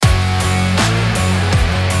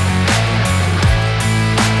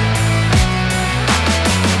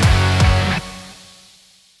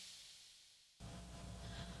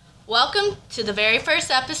Welcome to the very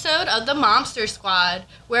first episode of the MOMster Squad,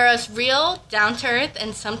 where us real, down-to-earth,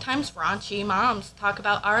 and sometimes raunchy moms talk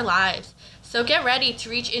about our lives. So get ready to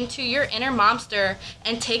reach into your inner momster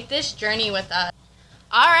and take this journey with us.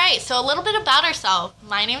 Alright, so a little bit about ourselves.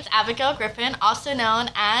 My name is Abigail Griffin, also known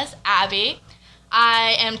as Abby.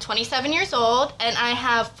 I am 27 years old, and I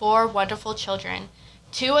have 4 wonderful children.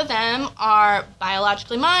 2 of them are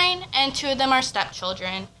biologically mine, and 2 of them are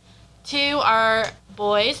stepchildren. 2 are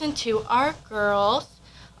boys and 2 are girls.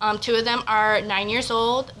 2 of them are 9 years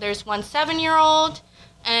old. There's 1 7-year-old,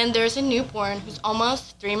 and there's a newborn who's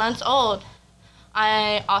almost 3 months old.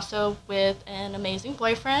 I also with an amazing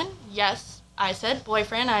boyfriend. Yes, I said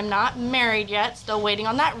boyfriend. I'm not married yet. Still waiting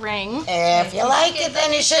on that ring. If you like it,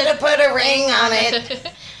 then you should have put a ring on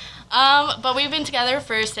it. But we've been together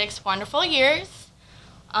for 6 wonderful years.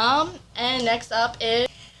 And next up is...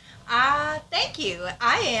 Thank you.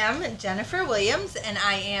 I am Jennifer Williams, and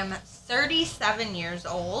I am 37 years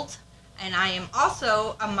old, and I am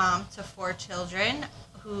also a mom to 4 children,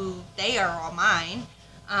 who they are all mine.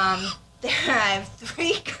 I have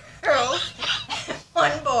 3 girls and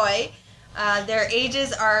 1 boy. Their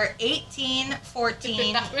ages are 18,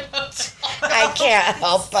 14, 12, I can't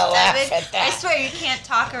help but laugh at that. I swear you can't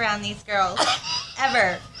talk around these girls,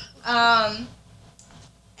 ever.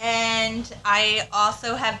 And I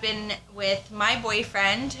also have been with my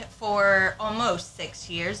boyfriend for almost 6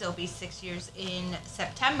 years. It'll be 6 years in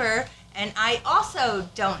September. And I also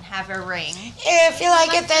don't have a ring. If you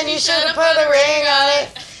like it, then you should have put a ring on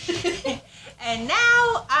it. And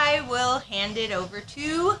now I will hand it over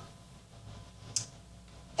to...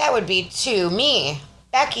 That would be to me,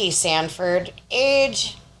 Becci Sanford,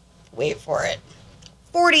 age, wait for it,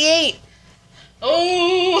 48.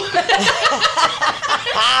 Oh!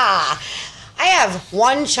 I have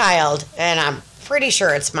 1 child, and I'm pretty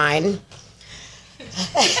sure it's mine.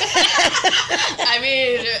 I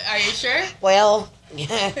mean, are you sure? Well,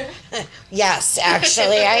 yes,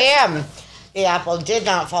 actually I am. The apple did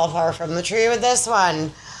not fall far from the tree with this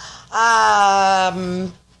one.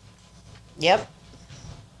 Yep.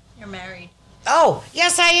 You're married. Oh,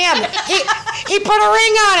 yes, I am. He put a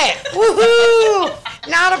ring on it. Woohoo!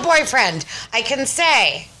 Not a boyfriend. I can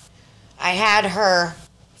say I had her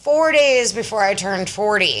 4 days before I turned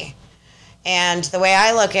 40. And the way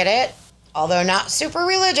I look at it, although not super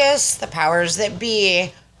religious, the powers that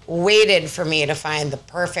be waited for me to find the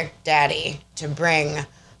perfect daddy to bring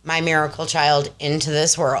my miracle child into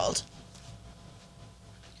this world.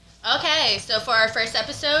 Okay, so for our first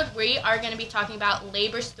episode, we are going to be talking about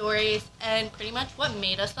labor stories and pretty much what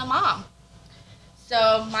made us a mom.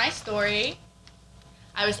 So my story,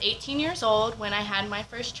 I was 18 years old when I had my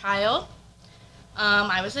first child.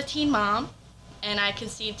 I was a teen mom, and I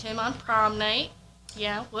conceived him on prom night.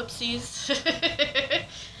 Yeah, whoopsies.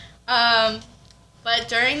 But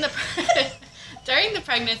during the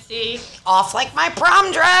pregnancy... Off like my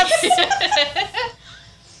prom dress!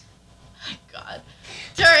 God.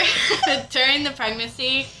 During the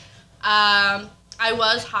pregnancy, I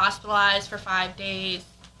was hospitalized for 5 days,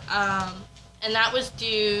 and that was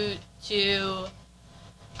due to,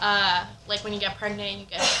 like when you get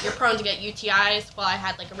pregnant, you're prone to get UTIs. Well, I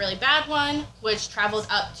had like a really bad one, which traveled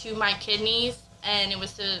up to my kidneys, and it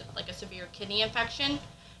was a severe kidney infection.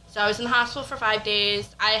 So I was in the hospital for 5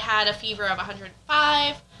 days. I had a fever of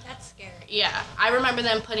 105. That's scary. Yeah, I remember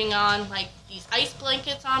them putting on like these ice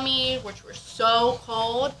blankets on me, which were so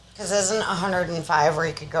cold. Because isn't 105 where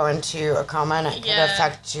you could go into a coma and it could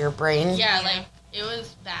affect your brain? Yeah, like it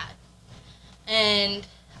was bad. And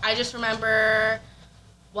I just remember,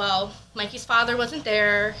 well, Mikey's father wasn't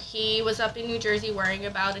there. He was up in New Jersey worrying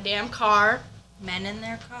about a damn car. Men in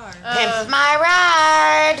their cars. Pimp my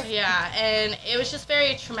ride! Yeah, and it was just a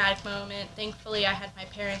very traumatic moment. Thankfully, I had my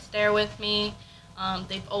parents there with me.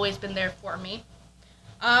 They've always been there for me.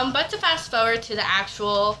 But to fast forward to the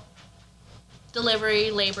actual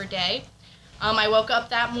delivery labor day, I woke up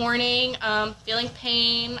that morning feeling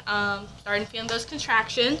pain, starting feeling those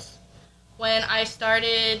contractions. When I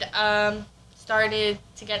started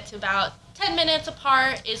to get to about 10 minutes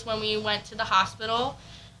apart is when we went to the hospital.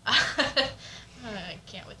 I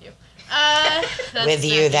can't with you. With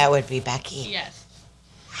you, that would be Becci. Yes.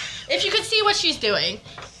 If you could see what she's doing.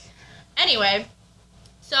 Anyway,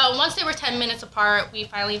 so once they were 10 minutes apart, we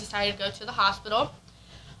finally decided to go to the hospital.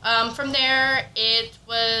 From there, it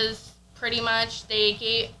was pretty much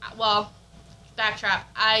backtrack.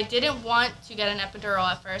 I didn't want to get an epidural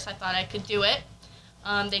at first. I thought I could do it.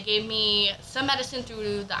 They gave me some medicine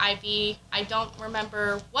through the IV. I don't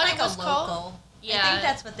remember what like it was a called. local. Yeah. I think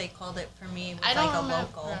that's what they called it for me. It was I don't like a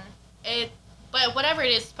remember. local. But whatever it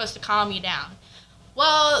is, it's supposed to calm you down.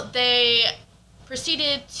 Well, they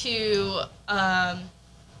proceeded to,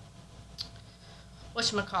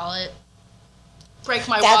 whatchamacallit, break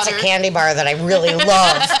my That's water. a candy bar that I really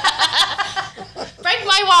love. Break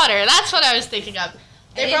my water. That's what I was thinking of.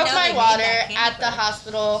 They didn't broke know my they made water that candy at the bar.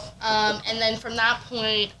 hospital, and then from that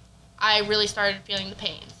point, I really started feeling the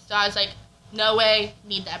pain. So I was like, no way,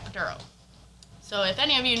 need that epidural. So if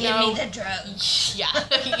any of you Give know, me the drugs. yeah,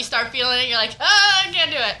 you start feeling it, you're like, oh, I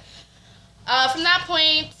can't do it. From that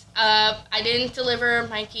point, I didn't deliver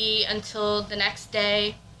Mikey until the next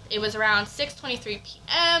day. It was around 6:23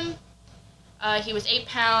 p.m. He was 8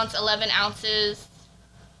 pounds, 11 ounces,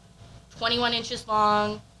 21 inches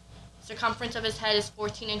long. Circumference of his head is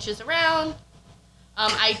 14 inches around.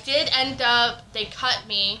 I did end up, they cut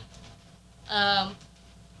me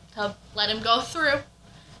to let him go through.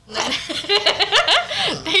 And then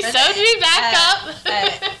they sewed me back up.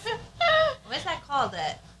 What's that called?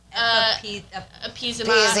 Episiotomy.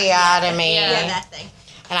 Episiotomy. Yeah, that thing.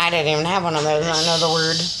 And I didn't even have one of those. I know the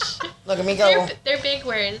word. Look at me go. They're big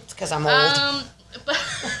words. It's because I'm old. But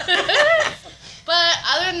but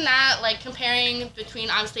other than that, like comparing between,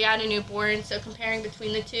 obviously I had a newborn, so comparing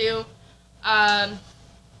between the two,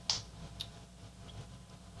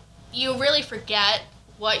 you really forget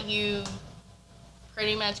what you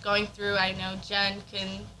pretty much going through. I know Jen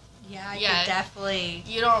can. Yeah, Yeah. could definitely.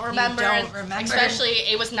 You don't remember. don't remember. Especially,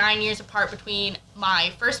 it was 9 years apart between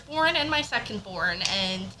my firstborn and my secondborn,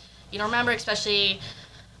 and you don't remember, especially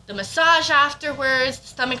the massage afterwards, the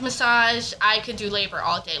stomach massage. I could do labor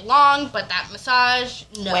all day long, but that massage,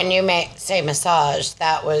 no. When you say massage,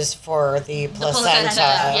 that was for the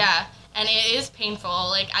placenta. Yeah, and it is painful.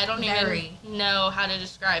 Like, I don't Very. even know how to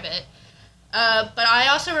describe it. But I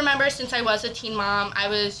also remember, since I was a teen mom, I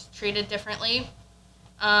was treated differently.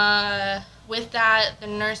 With that, the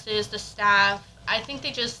nurses, the staff, I think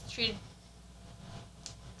they just treated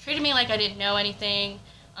me like I didn't know anything.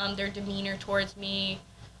 Their demeanor towards me,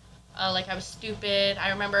 like I was stupid. I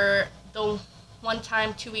remember the one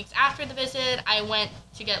time 2 weeks after the visit, I went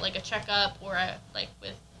to get like a checkup or like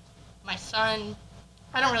with my son.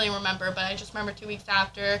 I don't really remember, but I just remember 2 weeks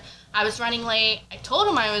after, I was running late. I told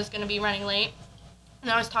him I was going to be running late,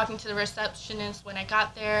 and I was talking to the receptionist when I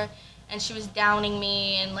got there, and she was downing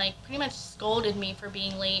me and like pretty much scolded me for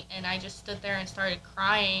being late, and I just stood there and started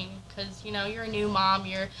crying because, you know, you're a new mom,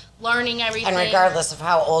 you're learning everything. And regardless of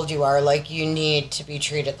how old you are, like, you need to be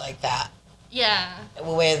treated like that. Yeah.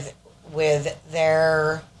 With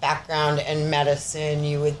their background in medicine,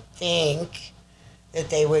 you would think that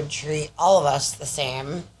they would treat all of us the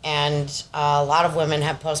same. And a lot of women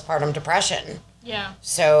have postpartum depression. Yeah.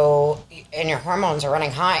 So, and your hormones are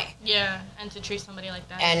running high. Yeah, and to treat somebody like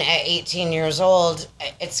that. And at 18 years old,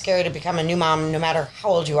 it's scary to become a new mom no matter how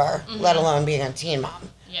old you are, let alone being a teen mom.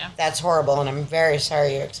 Yeah. That's horrible, and I'm very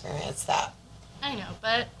sorry you experienced that. I know,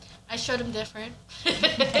 but I showed him different.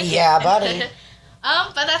 Yeah, buddy.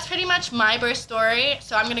 But that's pretty much my birth story.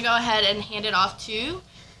 So I'm going to go ahead and hand it off to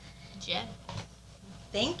Jen.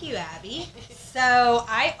 Thank you, Abby. So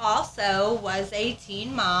I also was a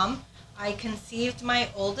teen mom. I conceived my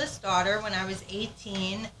oldest daughter when I was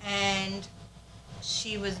 18, and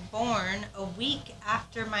she was born a week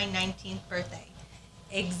after my 19th birthday.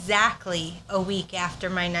 Exactly a week after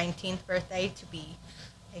my 19th birthday, to be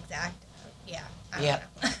exact. Yeah. Yep.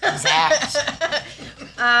 Exact.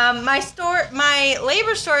 My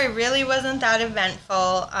labor story really wasn't that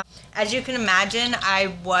eventful. As you can imagine,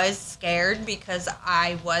 I was scared because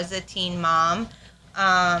I was a teen mom.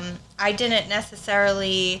 I didn't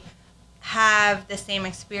necessarily have the same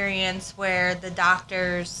experience where the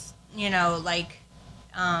doctors,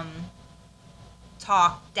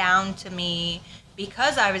 talked down to me.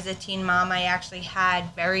 Because I was a teen mom, I actually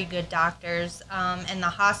had very good doctors, and the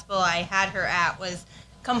hospital I had her at was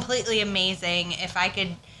completely amazing. If I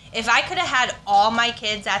could have had all my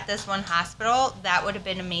kids at this one hospital, that would have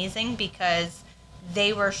been amazing because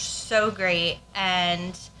they were so great,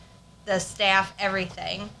 and the staff,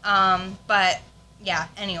 everything. But yeah,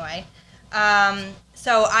 anyway.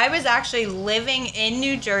 So I was actually living in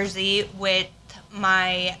New Jersey with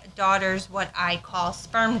my daughter's what I call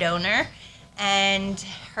sperm donor and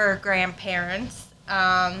her grandparents,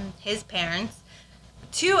 his parents,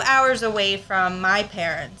 2 hours away from my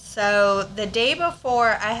parents. So the day before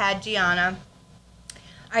I had Gianna,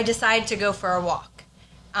 I decided to go for a walk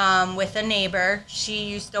with a neighbor. She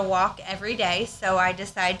used to walk every day, so I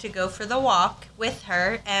decided to go for the walk with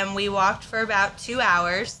her, and we walked for about 2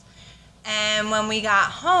 hours. And when we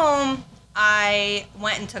got home, I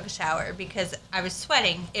went and took a shower because I was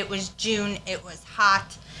sweating. It was June. It was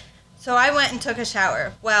hot. So I went and took a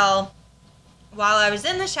shower. Well, while I was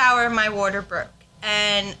in the shower, my water broke.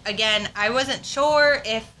 And again, I wasn't sure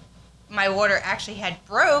if my water actually had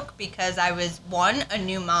broke because I was, 1, a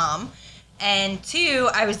new mom, and 2,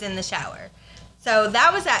 I was in the shower. So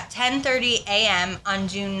that was at 10:30 a.m. on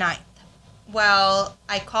June 9th. Well,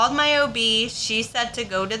 I called my OB. She said to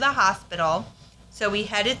go to the hospital. So we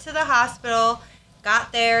headed to the hospital,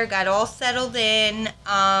 got there, got all settled in,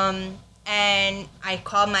 and I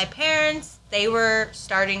called my parents. They were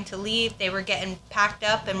starting to leave. They were getting packed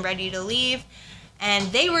up and ready to leave,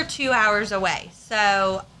 and they were 2 hours away.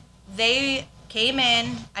 So they came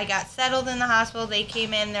in. I got settled in the hospital. They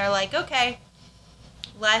came in. They're like, okay,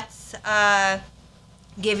 let's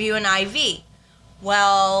give you an IV.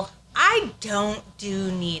 Well, I don't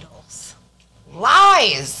do needles.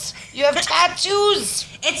 Lies! You have tattoos!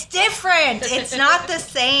 It's different. It's not the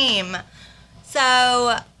same.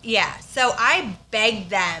 So, yeah. So I begged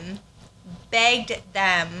them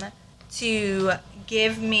to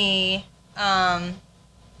give me, to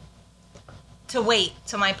wait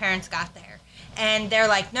till my parents got there. And they're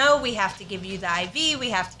like, no, we have to give you the IV.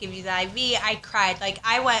 We have to give you the IV. I cried. Like,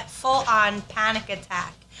 I went full on panic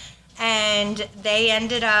attack. And they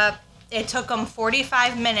ended up, it took them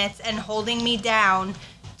 45 minutes and holding me down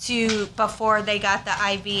before they got the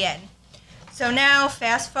IV in. So now,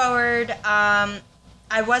 fast forward, I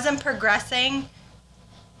wasn't progressing,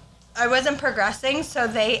 so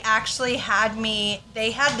they actually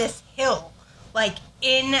they had this hill, like,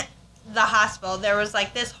 in the hospital. There was,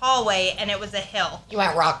 like, this hallway, and it was a hill. You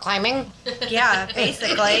went rock climbing? Yeah,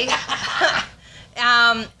 basically.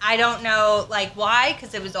 I don't know, like, why,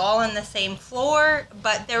 because it was all in the same floor,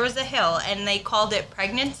 but there was a hill, and they called it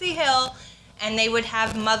Pregnancy Hill, and they would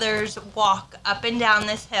have mothers walk up and down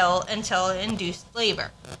this hill until induced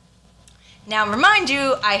labor. Now, remind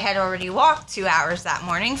you, I had already walked 2 hours that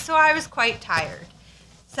morning, so I was quite tired.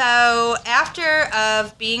 So, after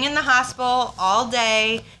of being in the hospital all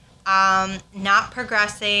day, not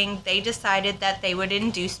progressing, they decided that they would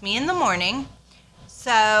induce me in the morning.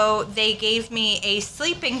 So they gave me a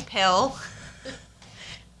sleeping pill.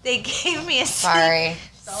 Sleeping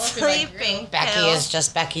pill. Becky is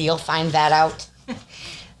just Becky. You'll find that out.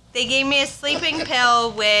 They gave me a sleeping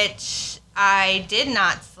pill, which I did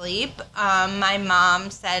not sleep. My mom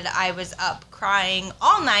said I was up crying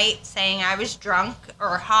all night, saying I was drunk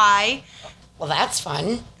or high. Well, that's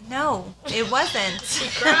fun. No, it wasn't. She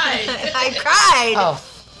cried. I cried. Oh,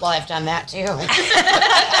 well, I've done that too.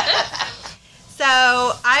 So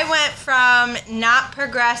I went from not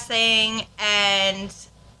progressing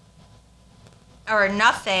or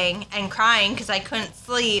nothing and crying because I couldn't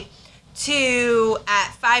sleep to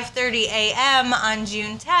at 5:30 a.m. on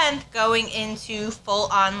June 10th going into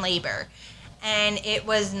full-on labor. And it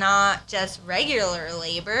was not just regular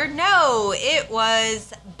labor. No, it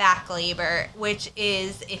was back labor, which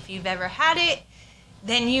is, if you've ever had it,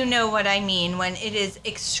 then you know what I mean when it is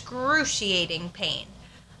excruciating pain.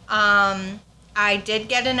 I did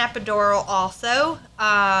get an epidural also,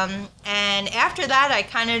 and after that I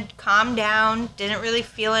kind of calmed down, didn't really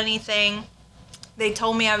feel anything. They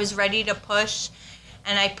told me I was ready to push,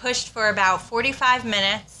 and I pushed for about 45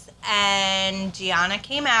 minutes, and Gianna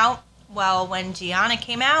came out. Well, when Gianna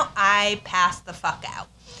came out, I passed the fuck out.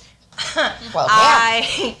 Well,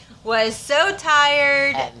 I was so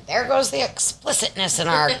tired. And there goes the explicitness in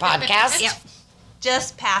our podcast. Yep,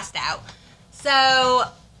 just passed out. So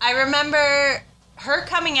I remember her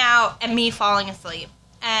coming out and me falling asleep.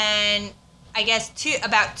 And I guess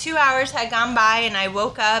about 2 hours had gone by and I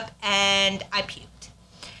woke up and I puked.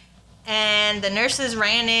 And the nurses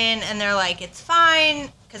ran in and they're like, it's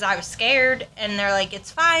fine, because I was scared. And they're like,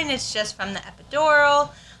 it's fine, it's just from the epidural.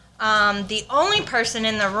 The only person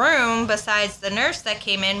in the room besides the nurse that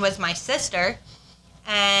came in was my sister.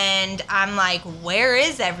 And I'm like, where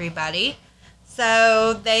is everybody?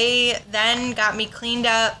 So they then got me cleaned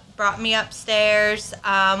up, brought me upstairs,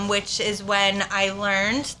 which is when I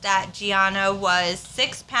learned that Gianna was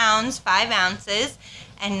 6 pounds, 5 ounces,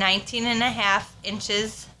 and 19 and a half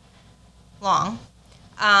inches long.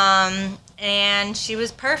 And she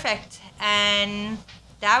was perfect. And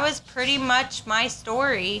that was pretty much my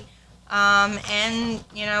story. And,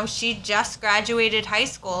 you know, she just graduated high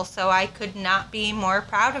school, so I could not be more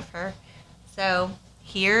proud of her. So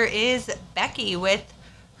here is Becky with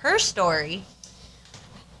her story.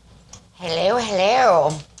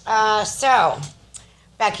 Hello. So,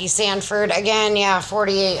 Becky Sanford, again,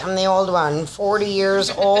 48, I'm the old one, 40 years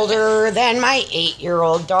older than my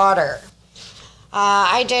 8-year-old daughter.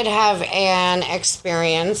 I did have an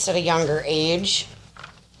experience at a younger age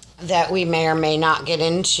that we may or may not get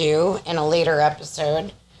into in a later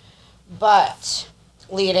episode, but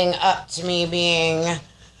leading up to me being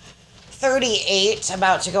 38,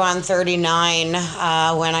 about to go on 39,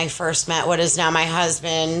 when I first met what is now my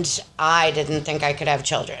husband. I didn't think I could have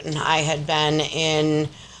children. I had been in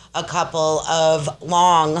a couple of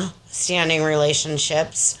long-standing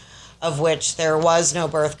relationships of which there was no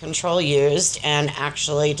birth control used, and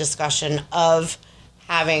actually discussion of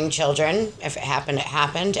having children. If it happened, it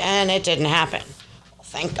happened, and it didn't happen. Well,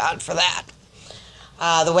 thank God for that.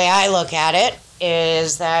 The way I look at it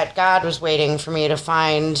is that God was waiting for me to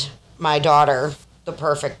find my daughter the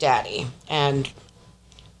perfect daddy, and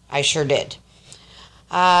I sure did.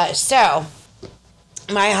 So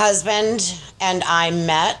my husband and I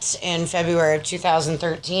met in February of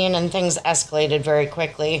 2013, and things escalated very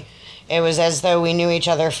quickly. It was as though we knew each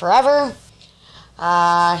other forever.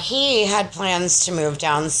 He had plans to move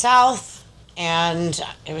down south, and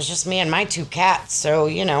it was just me and my 2 cats, so,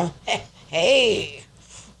 hey,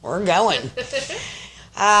 we're going.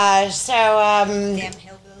 Damn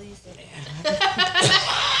hillbillies.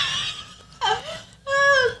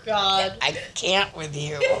 Oh, God. I can't with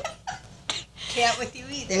you. Can't with you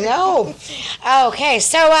either. No. Okay,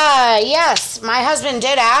 so, yes, my husband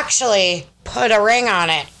did actually put a ring on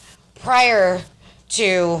it prior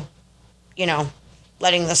to,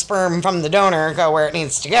 letting the sperm from the donor go where it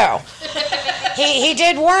needs to go. He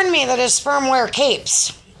did warn me that his sperm wear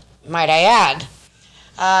capes, might I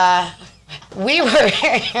add. We were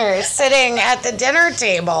sitting at the dinner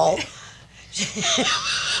table.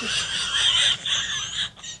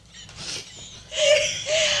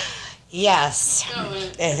 Yes,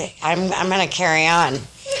 I'm going to carry on.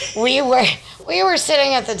 We were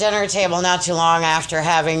sitting at the dinner table not too long after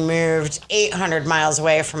having moved 800 miles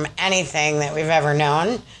away from anything that we've ever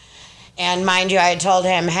known. And mind you, I had told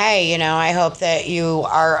him, hey, I hope that you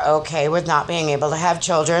are okay with not being able to have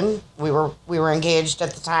children. We were engaged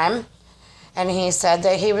at the time. And he said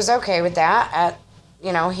that he was okay with that. He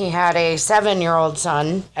had a 7-year-old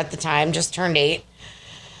son at the time, just turned 8,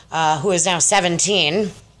 who is now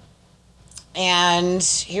 17. And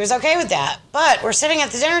he was okay with that. But we're sitting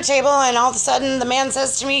at the dinner table, and all of a sudden the man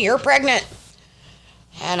says to me, "You're pregnant."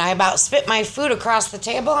 And I about spit my food across the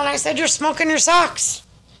table, and I said, "You're smoking your socks."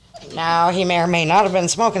 Now, he may or may not have been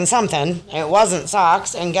smoking something. It wasn't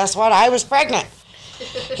socks, and guess what? I was pregnant.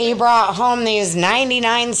 He brought home these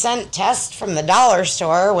 99-cent tests from the dollar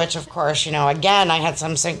store, which, of course, again, I had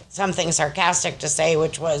something sarcastic to say,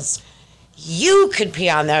 which was, you could pee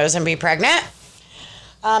on those and be pregnant.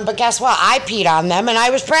 But guess what? I peed on them, and I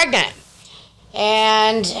was pregnant.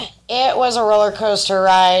 And it was a roller coaster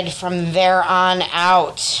ride from there on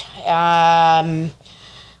out.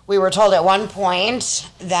 We were told at one point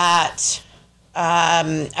that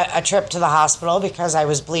a trip to the hospital because I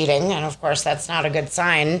was bleeding, and of course that's not a good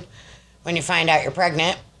sign when you find out you're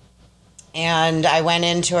pregnant. And I went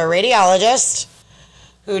into a radiologist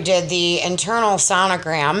who did the internal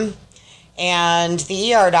sonogram, and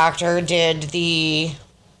the ER doctor did the,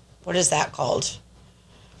 what is that called?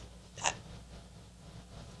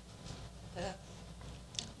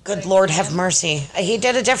 Good Lord have mercy. He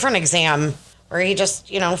did a different exam where he just,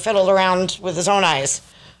 fiddled around with his own eyes.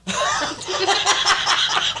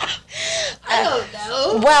 I don't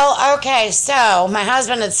know. Well, okay, so my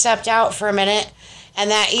husband had stepped out for a minute, and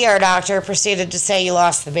that ER doctor proceeded to say, "You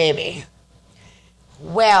lost the baby."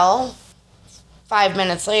 Well, 5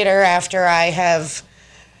 minutes later, after I have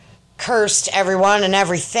cursed everyone and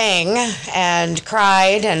everything and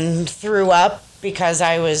cried and threw up because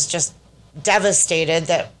I was just devastated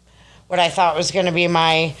that what I thought was going to be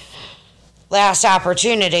my last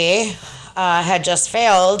opportunity had just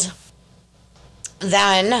failed,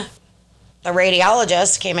 then the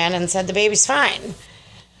radiologist came in and said the baby's fine.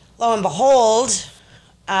 Lo and behold,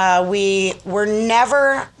 we were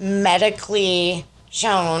never medically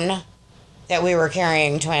shown that we were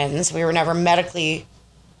carrying twins. We were never medically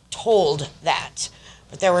told that.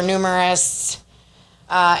 But there were numerous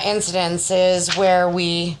incidences where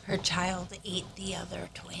Her child ate the other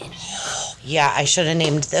twin. Yeah, I should have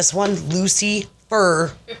named this one Lucy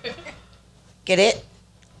Fur. Get it?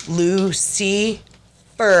 Lucy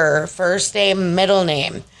Fur. First name, middle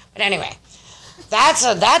name. But anyway, that's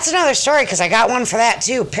another story because I got one for that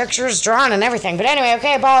too. Pictures drawn and everything. But anyway,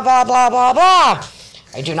 okay, blah, blah, blah, blah, blah.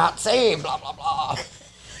 I do not say blah, blah, blah.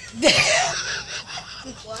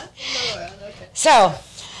 What? No, okay. So,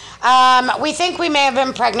 we think we may have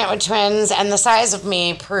been pregnant with twins, and the size of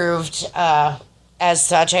me proved as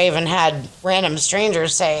such. I even had random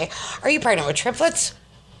strangers say, "Are you pregnant with triplets?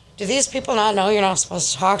 Do these people not know you're not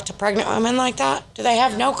supposed to talk to pregnant women like that? Do they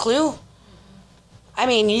have no clue?" I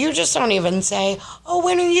mean, you just don't even say, "Oh,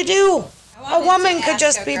 when are you due?" A woman could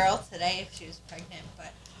just be... girl today if she was pregnant,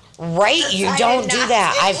 but Right? You I don't did do not.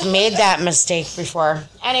 that. I've made that mistake before.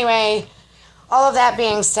 Anyway, all of that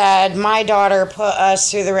being said, my daughter put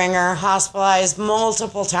us through the ringer, hospitalized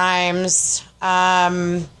multiple times.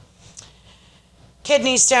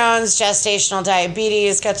 Kidney stones, gestational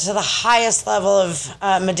diabetes, got to the highest level of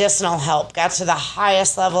medicinal help, got to the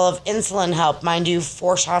highest level of insulin help, mind you,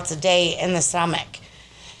 4 shots a day in the stomach.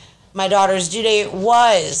 My daughter's due date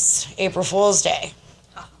was April Fool's Day.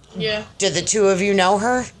 Yeah. Did the two of you know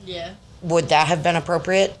her? Yeah. Would that have been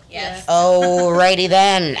appropriate? Yes. Alrighty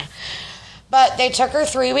then. But they took her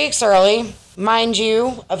 3 weeks early. Mind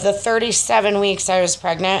you, of the 37 weeks I was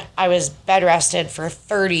pregnant, I was bed rested for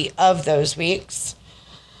 30 of those weeks.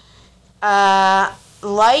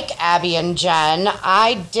 Like Abby and Jen,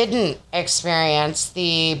 I didn't experience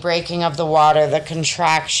the breaking of the water, the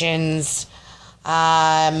contractions.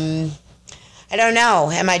 I don't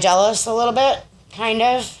know. Am I jealous a little bit? Kind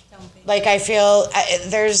of. Like, I feel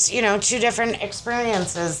there's, two different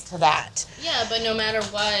experiences to that. Yeah, but no matter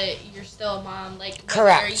what, you're still a mom. Like,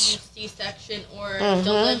 Correct. whether you C-section or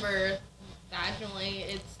deliver vaginally,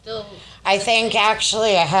 it's still... I think,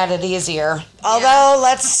 actually, I had it easier. Although,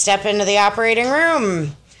 let's step into the operating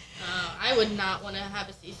room. I would not want to have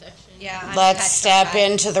a C-section. Yeah. Let's step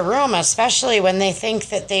into the room, especially when they think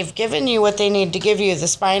that they've given you what they need to give you, the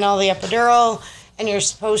spinal, the epidural, and you're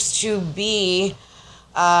supposed to be...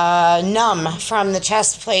 numb from the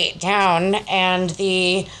chest plate down, and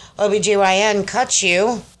the OBGYN cuts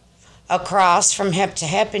you across from hip to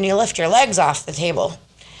hip and you lift your legs off the table.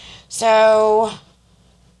 So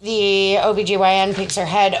the OBGYN peeks her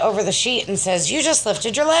head over the sheet and says, "You just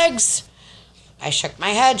lifted your legs." I shook my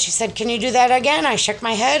head. She said, "Can you do that again?" I shook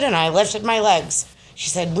my head and I lifted my legs. She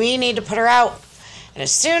said, "We need to put her out." And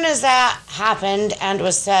as soon as that happened and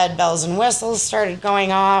was said, bells and whistles started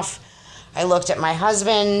going off. I looked at my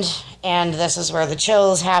husband, and this is where the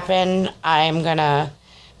chills happen. I'm going to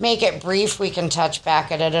make it brief. We can touch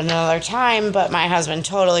back at it another time, but my husband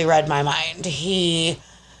totally read my mind. He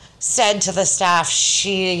said to the staff,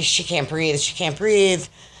 she can't breathe, she can't breathe.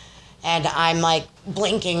 And I'm like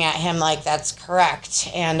blinking at him like that's correct.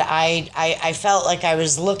 And I felt like I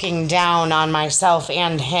was looking down on myself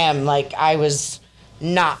and him, like I was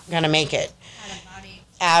not going to make it.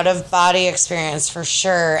 Out of body experience for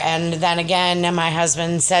sure. And then again, my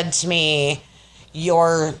husband said to me,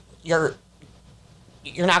 you're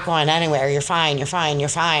not going anywhere. You're fine.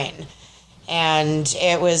 And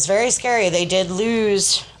it was very scary. They did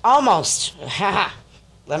lose almost,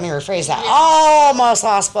 let me rephrase that, almost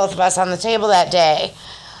lost both of us on the table that day.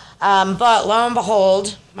 But lo and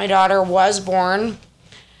behold, my daughter was born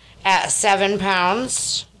at 7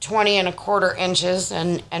 pounds. 20 1/4 inches,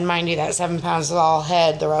 and mind you, that 7 pounds was all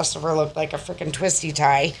head. The rest of her looked like a freaking twisty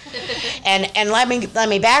tie. and let me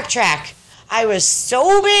backtrack. I was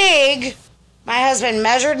so big. My husband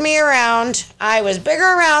measured me around. I was bigger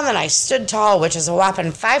around than I stood tall, which is a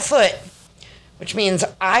whopping 5 foot, which means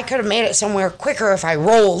I could have made it somewhere quicker if I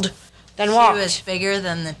rolled than walked. She was bigger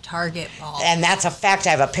than the target ball. And that's a fact. I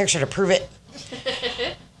have a picture to prove it.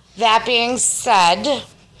 That being said.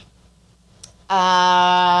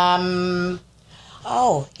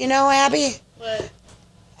 Abby? What?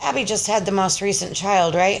 Abby just had the most recent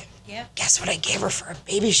child, right? Yeah. Guess what I gave her for a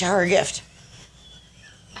baby shower gift?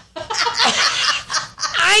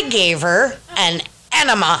 I gave her an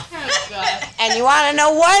enema. Oh, God. And you want to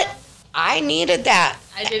know what? I needed that.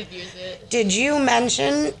 I did use it. Did you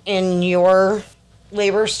mention in your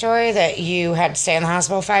labor story that you had to stay in the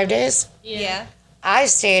hospital 5 days? Yeah. I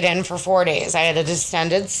stayed in for 4 days. I had a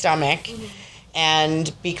distended stomach. Mm-hmm.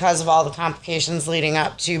 And because of all the complications leading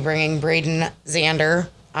up to bringing Braden Xander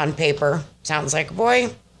on paper, sounds like a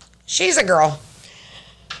boy, she's a girl,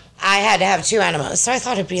 I had to have 2 enemas. So I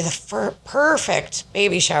thought it'd be the perfect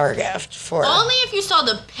baby shower gift for her. Only if you saw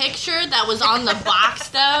the picture that was on the box,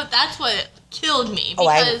 though. That's what killed me.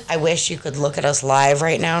 Because, I wish you could look at us live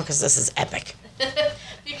right now because this is epic.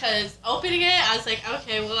 because opening it, I was like,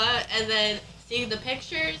 okay, what? And then seeing the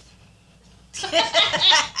pictures.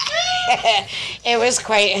 It was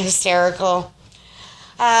quite hysterical.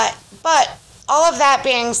 But all of that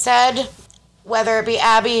being said, whether it be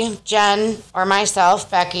Abby, Jen, or myself,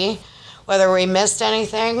 Becci, whether we missed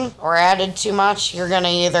anything or added too much, you're going to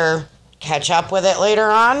either catch up with it later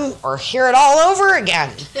on or hear it all over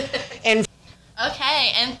again.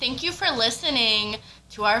 Okay, and thank you for listening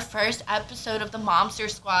to our first episode of the MOMster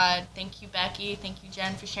Squad. Thank you, Becci. Thank you,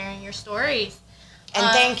 Jen, for sharing your stories. And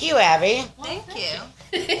thank you, Abby. Thank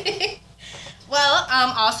you. Well,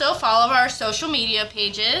 also follow our social media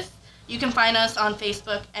pages. You can find us on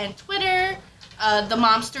Facebook and Twitter. the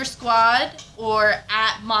MOMster Squad or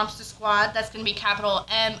at MOMster Squad. That's going to be capital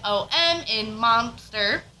MOM in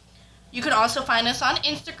MOMster. You can also find us on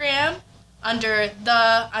Instagram under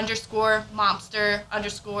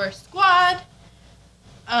 _MOMster_squad.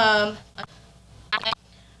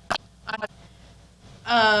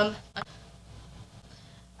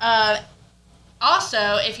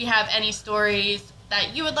 Also, if you have any stories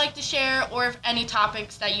that you would like to share or if any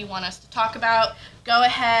topics that you want us to talk about, go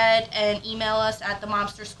ahead and email us at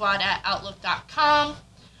theMomsterSquad@outlook.com.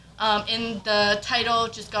 In the title,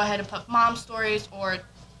 just go ahead and put mom stories or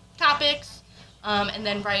topics, and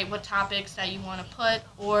then write what topics that you want to put,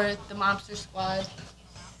 or the MOMster Squad.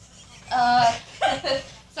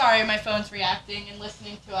 Sorry, my phone's reacting and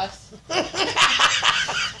listening to us.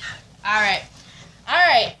 Alright,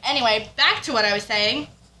 anyway, back to what I was saying.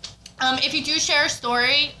 If you do share a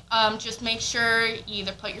story, just make sure you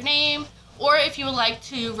either put your name, or if you would like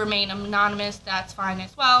to remain anonymous, that's fine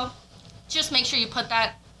as well. Just make sure you put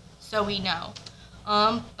that so we know.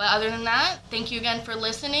 But other than that, thank you again for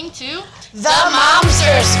listening to The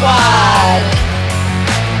MOMster Squad!